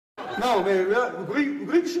Non, mais là, vous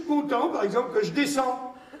croyez que je suis content, par exemple, que je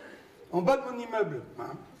descends en bas de mon immeuble,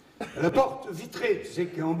 hein, la porte vitrée, tu sais,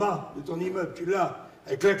 qui est en bas de ton immeuble, tu l'as,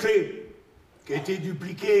 avec la clé, qui a été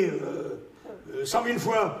dupliquée 100 000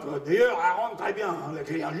 fois. D'ailleurs, elle rentre très bien, hein, la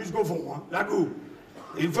clé, hein, jusqu'au fond, hein, la goût.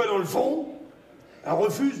 Et une fois dans le fond, elle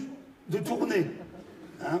refuse de tourner.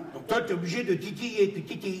 Hein. Donc toi, tu es obligé de titiller, tu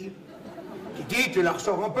titilles. Titi, tu la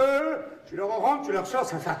ressors un peu, tu la rentres, tu la ressors,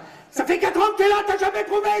 ça fait 4 ans que tu es là, t'as jamais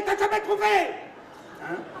trouvé.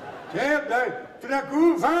 Hein. Tiens, là, tout d'un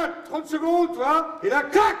coup, 20, 30 secondes, toi, et là,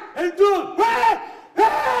 clac, elle tourne. Ouais,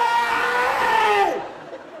 hey,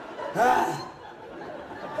 ah.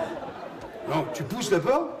 Donc, tu pousses la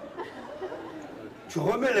porte, tu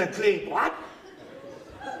remets la clé droite,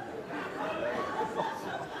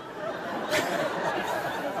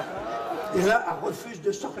 et là, elle refuse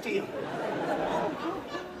de sortir.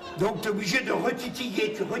 Donc, tu es obligé de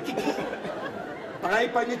retitiller, tu retitilles. Pareil,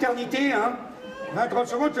 pas une éternité, hein. 20-30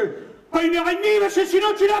 secondes, pas 1h30, parce que sinon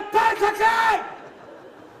tu la pètes, la clé.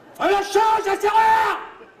 On la change, la serrure.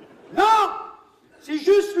 Non, c'est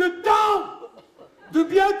juste le temps de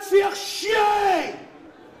bien te faire chier.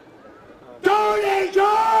 Tous les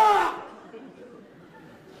jours.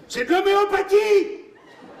 C'est de l'homéopathie.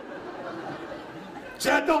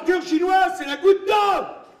 C'est la torture chinoise, c'est la goutte d'eau.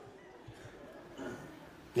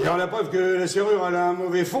 Et alors la preuve que la serrure elle a un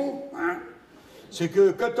mauvais fond, hein, c'est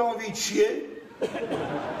que quand t'as envie de chier,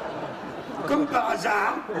 comme par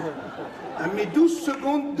hasard, elle met 12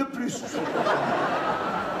 secondes de plus.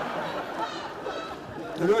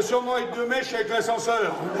 Ça doit sûrement être de mèche avec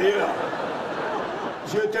l'ascenseur, d'ailleurs.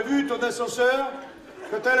 T'as vu ton ascenseur,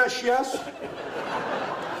 quand t'as la chiasse,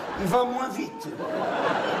 il va moins vite.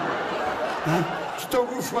 Hein? Tu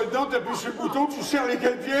t'engouffres dedans, t'appuies sur le bouton, tu serres les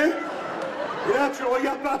quatre pieds, et là tu le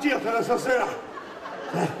regardes partir, ton ascenseur.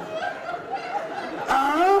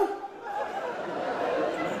 Un,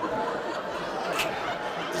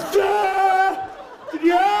 deux, tu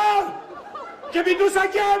dis ah, j'habite au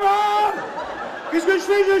 5e, hein. Qu'est-ce que je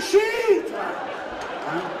fais? Je chie.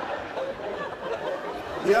 Hein?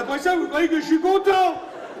 Et après ça, vous croyez que je suis content?